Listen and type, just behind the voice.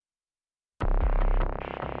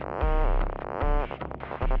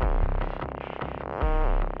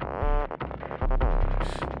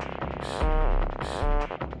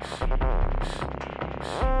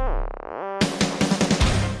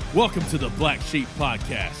Welcome to the Black Sheep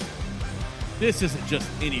Podcast. This isn't just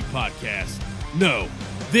any podcast. No,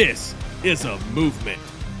 this is a movement.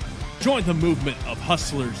 Join the movement of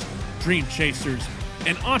hustlers, dream chasers,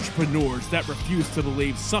 and entrepreneurs that refuse to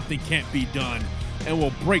believe something can't be done and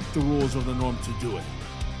will break the rules of the norm to do it.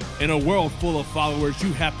 In a world full of followers,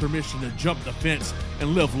 you have permission to jump the fence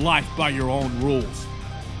and live life by your own rules.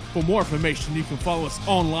 For more information, you can follow us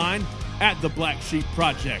online at The Black Sheep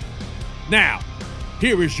Project. Now,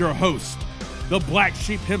 here is your host, the Black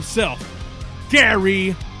Sheep himself,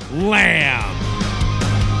 Gary Lamb.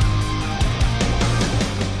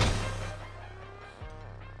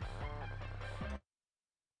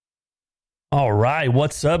 All right,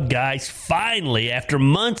 what's up, guys? Finally, after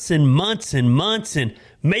months and months and months and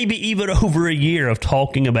maybe even over a year of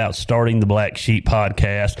talking about starting the Black Sheep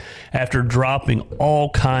Podcast, after dropping all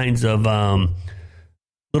kinds of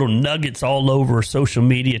little nuggets all over social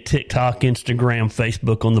media, TikTok, Instagram,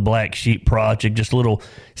 Facebook on the Black Sheep Project, just little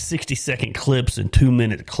 60-second clips and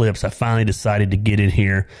 2-minute clips, I finally decided to get in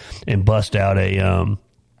here and bust out a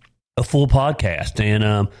full podcast. And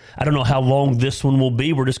I don't know how long this one will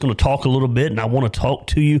be. We're just going to talk a little bit, and I want to talk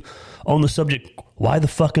to you on the subject, why the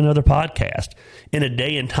fuck another podcast? In a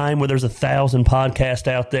day and time where there's 1,000 podcasts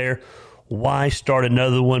out there, why start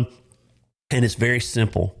another one? And it's very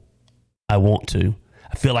simple. I want to.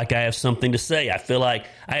 I feel like I have something to say. I feel like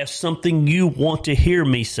I have something you want to hear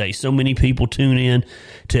me say. So many people tune in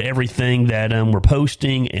to everything that we're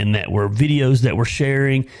posting and that we're videos that we're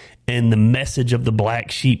sharing. And the message of the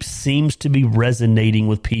Black Sheep seems to be resonating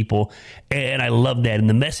with people. And I love that. And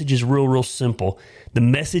the message is real simple. The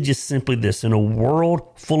message is simply this. In a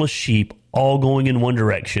world full of sheep all going in one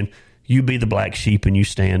direction, you be the black sheep and you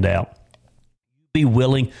stand out. Be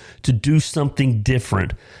willing to do something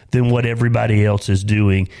different than what everybody else is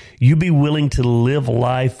doing. You be willing to live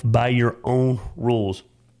life by your own rules.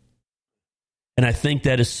 And I think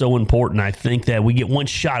that is so important. I think that we get one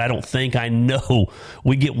shot. I know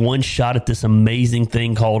we get one shot at this amazing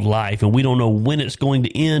thing called life. And we don't know when it's going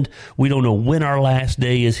to end. We don't know when our last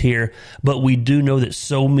day is here. But we do know that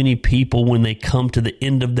so many people, when they come to the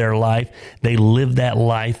end of their life, they live that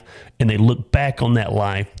life and they look back on that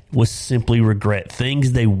life with simply regret.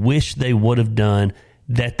 Things they wish they would have done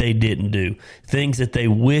that they didn't do. Things that they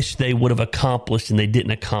wish they would have accomplished and they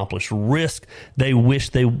didn't accomplish. Risk they wish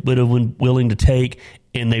they would have been willing to take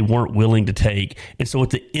and they weren't willing to take. And so at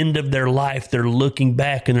the end of their life, they're looking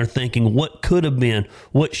back and they're thinking, what could have been,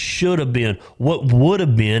 what should have been, what would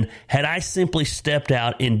have been had I simply stepped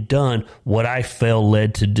out and done what I felt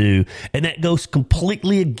led to do. And that goes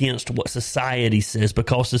completely against what society says,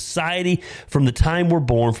 because society, from the time we're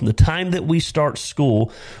born, from the time that we start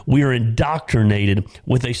school, we are indoctrinated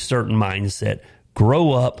with a certain mindset.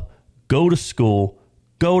 Grow up, go to school,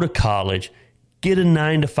 go to college, get a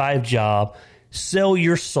 9-to-5 job, sell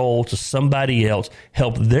your soul to somebody else,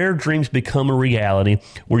 help their dreams become a reality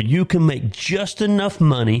where you can make just enough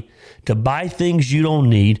money to buy things you don't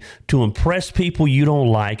need, to impress people you don't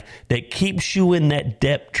like, that keeps you in that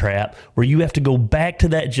debt trap where you have to go back to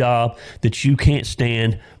that job that you can't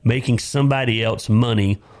stand, making somebody else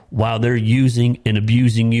money while they're using and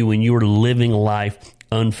abusing you and you're living life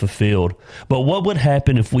unfulfilled. But what would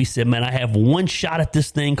happen if we said, man, I have one shot at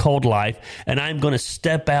this thing called life, and I'm going to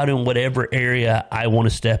step out in whatever area I want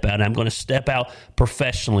to step out. I'm going to step out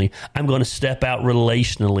professionally. I'm going to step out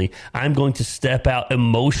relationally. I'm going to step out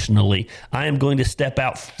emotionally. I am going to step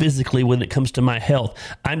out physically when it comes to my health.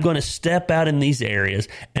 I'm going to step out in these areas,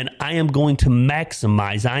 and I am going to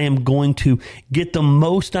maximize. I am going to get the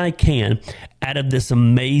most I can out of this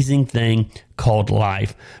amazing thing called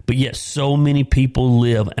life. But yet so many people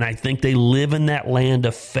live, and I think they live in that land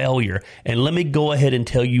of failure. And let me go ahead and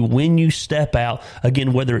tell you, when you step out,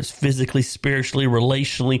 again, whether it's physically, spiritually,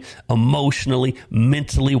 relationally, emotionally,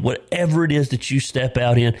 mentally, whatever it is that you step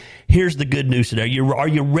out in, here's the good news today. Are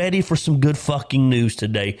you ready for some good fucking news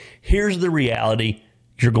today? Here's the reality.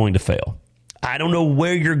 You're going to fail. I don't know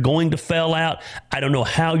where you're going to fail out. I don't know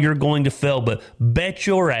how you're going to fail, but bet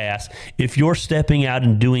your ass if you're stepping out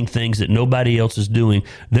and doing things that nobody else is doing,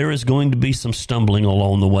 there is going to be some stumbling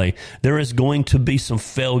along the way. There is going to be some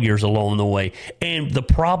failures along the way. And the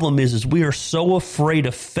problem is we are so afraid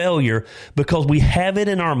of failure because we have it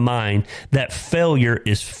in our mind that failure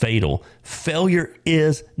is fatal. Failure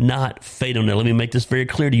is not fatal. Now, let me make this very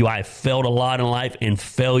clear to you. I have failed a lot in life, and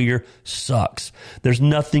failure sucks. There's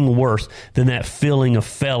nothing worse than that feeling of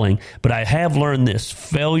failing. But I have learned this.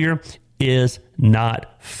 Failure is not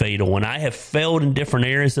fatal. When I have failed in different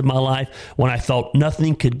areas of my life, when I thought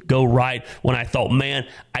nothing could go right, when I thought, man,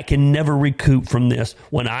 I can never recoup from this,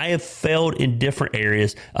 when I have failed in different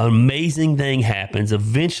areas, an amazing thing happens.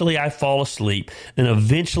 Eventually I fall asleep, and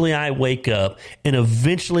eventually I wake up, and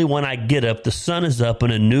eventually when I get up, the sun is up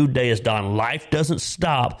and a new day is dawned. Life doesn't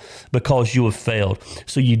stop because you have failed.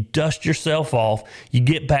 So you dust yourself off, you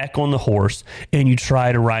get back on the horse, and you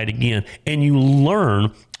try to ride again, and you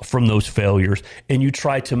learn from those failures, and you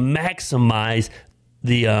try to maximize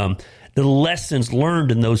the lessons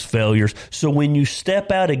learned in those failures. So when you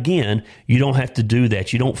step out again, you don't have to do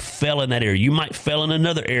that. You don't fail in that area. You might fail in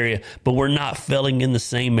another area, but we're not failing in the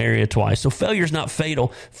same area twice. So failure is not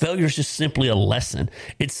fatal. Failure is just simply a lesson.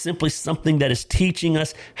 It's simply something that is teaching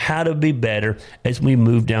us how to be better as we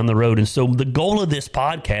move down the road. And so the goal of this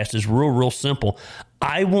podcast is real simple.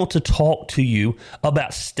 I want to talk to you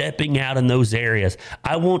about stepping out in those areas.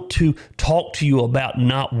 I want to talk to you about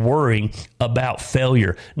not worrying about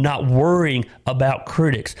failure, not worrying about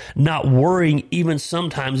critics, not worrying even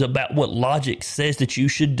sometimes about what logic says that you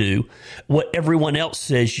should do, what everyone else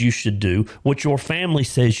says you should do, what your family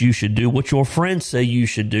says you should do, what your friends say you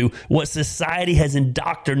should do, what society has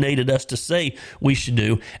indoctrinated us to say we should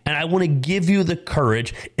do. And I want to give you the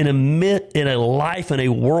courage in a life, in a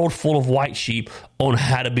world full of white sheep, on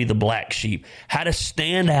how to be the black sheep, how to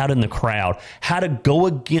stand out in the crowd, how to go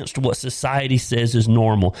against what society says is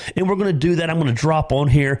normal. And we're going to do that. I'm going to drop on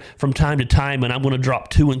here from time to time, and I'm going to drop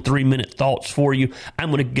 2 and 3 minute thoughts for you.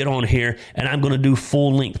 I'm going to get on here, and I'm going to do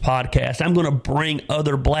full-length podcasts. I'm going to bring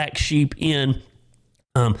other black sheep in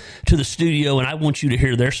to the studio, and I want you to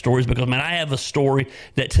hear their stories, because, man, I have a story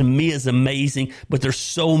that to me is amazing, but there's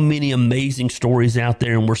so many amazing stories out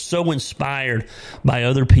there, and we're so inspired by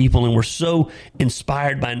other people, and we're so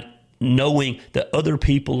inspired by knowing that other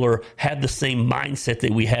people have the same mindset that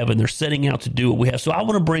we have, and they're setting out to do what we have. So I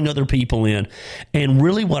want to bring other people in, and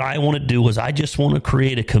really what I want to do is I just want to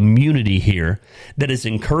create a community here that is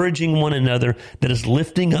encouraging one another, that is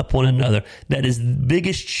lifting up one another, that is the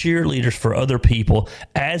biggest cheerleaders for other people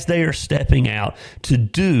as they are stepping out to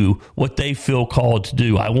do what they feel called to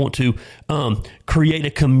do. I want to create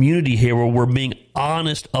a community here where we're being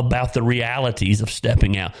honest about the realities of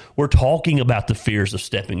stepping out. We're talking about the fears of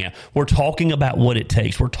stepping out. We're talking about what it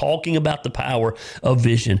takes. We're talking about the power of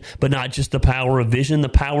vision, but not just the power of vision, the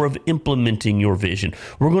power of implementing your vision.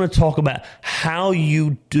 We're going to talk about how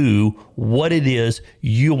you do what it is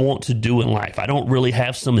you want to do in life. I don't really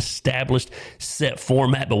have some established set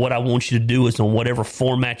format, but what I want you to do is, on whatever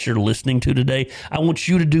format you're listening to today, I want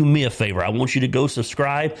you to do me a favor. I want you to go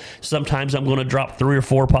subscribe. Sometimes I'm going to drop 3 or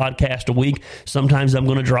 4 podcasts a week. Sometimes I'm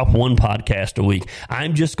going to drop 1 podcast a week.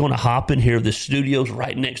 I'm just going to hop in here. The studio's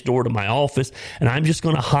right next door to my office, and I'm just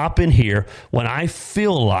going to hop in here when I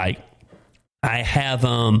feel like I have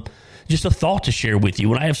just a thought to share with you,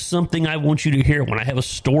 when I have something I want you to hear, when I have a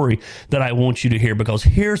story that I want you to hear, because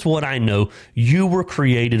here's what I know: you were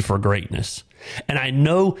created for greatness. And I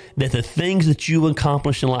know that the things that you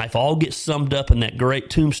accomplish in life all get summed up in that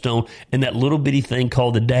great tombstone and that little bitty thing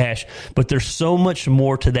called the dash. But there's so much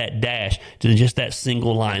more to that dash than just that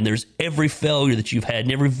single line. There's every failure that you've had,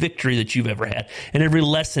 and every victory that you've ever had, and every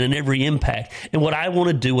lesson and every impact. And what I want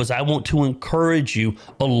to do is I want to encourage you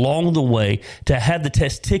along the way to have the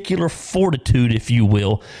testicular fortitude, if you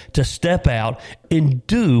will, to step out and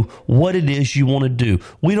do what it is you want to do.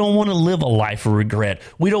 We don't want to live a life of regret.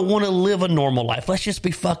 We don't want to live a normal life. Let's just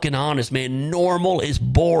be fucking honest, man. Normal is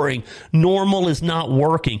boring. Normal is not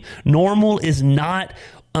working. Normal is not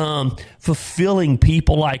fulfilling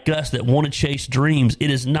people like us that want to chase dreams.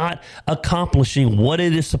 It is not accomplishing what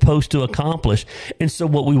it is supposed to accomplish. And so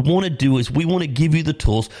what we want to do is we want to give you the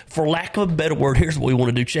tools. For lack of a better word, here's what we want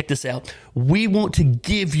to do. Check this out. We want to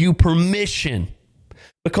give you permission,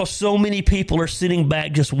 because so many people are sitting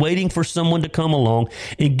back just waiting for someone to come along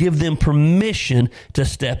and give them permission to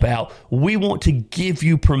step out. We want to give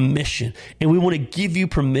you permission, and we want to give you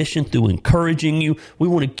permission through encouraging you. We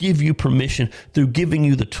want to give you permission through giving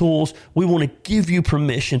you the tools. We want to give you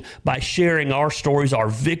permission by sharing our stories, our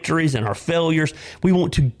victories, and our failures. We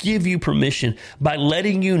want to give you permission by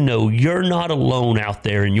letting you know you're not alone out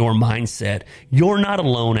there in your mindset. You're not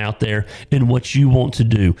alone out there in what you want to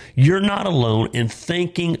do. You're not alone in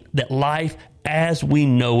thinking that life as we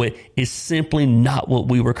know it is simply not what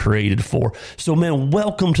we were created for. So, man,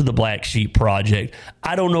 welcome to the Black Sheep Project.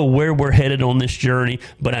 I don't know where we're headed on this journey,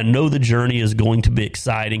 but I know the journey is going to be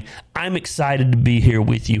exciting. I'm excited to be here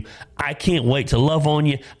with you. I can't wait to love on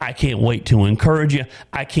you. I can't wait to encourage you.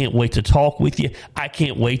 I can't wait to talk with you. I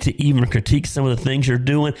can't wait to even critique some of the things you're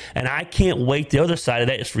doing. And I can't wait, the other side of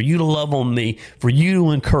that is for you to love on me, for you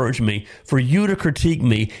to encourage me, for you to critique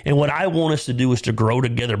me. And what I want us to do is to grow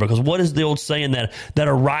together, because what is the old saying that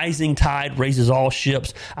a rising tide raises all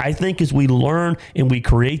ships? I think as we learn and we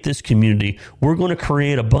create this community, we're going to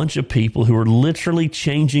create a bunch of people who are literally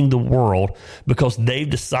changing the world because they've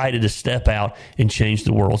decided to step out and change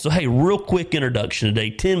the world. So, hey, real quick introduction today,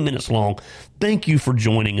 10 minutes long. Thank you for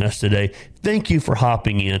joining us today. Thank you for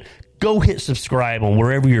hopping in. Go hit subscribe on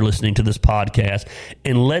wherever you're listening to this podcast,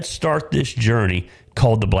 and let's start this journey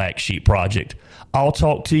called the Black Sheep Project. I'll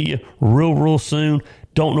talk to you real soon.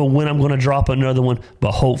 Don't know when I'm going to drop another one,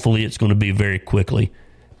 but hopefully it's going to be very quickly.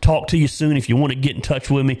 Talk to you soon. If you want to get in touch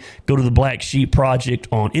with me, go to the Black Sheep Project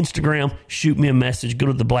on Instagram. Shoot me a message. Go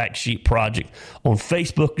to the Black Sheep Project on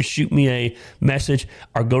Facebook and shoot me a message,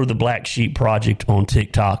 or go to the Black Sheep Project on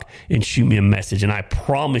TikTok and shoot me a message. And I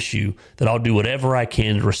promise you that I'll do whatever I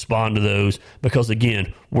can to respond to those, because,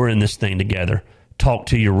 again, we're in this thing together. Talk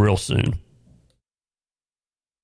to you real soon.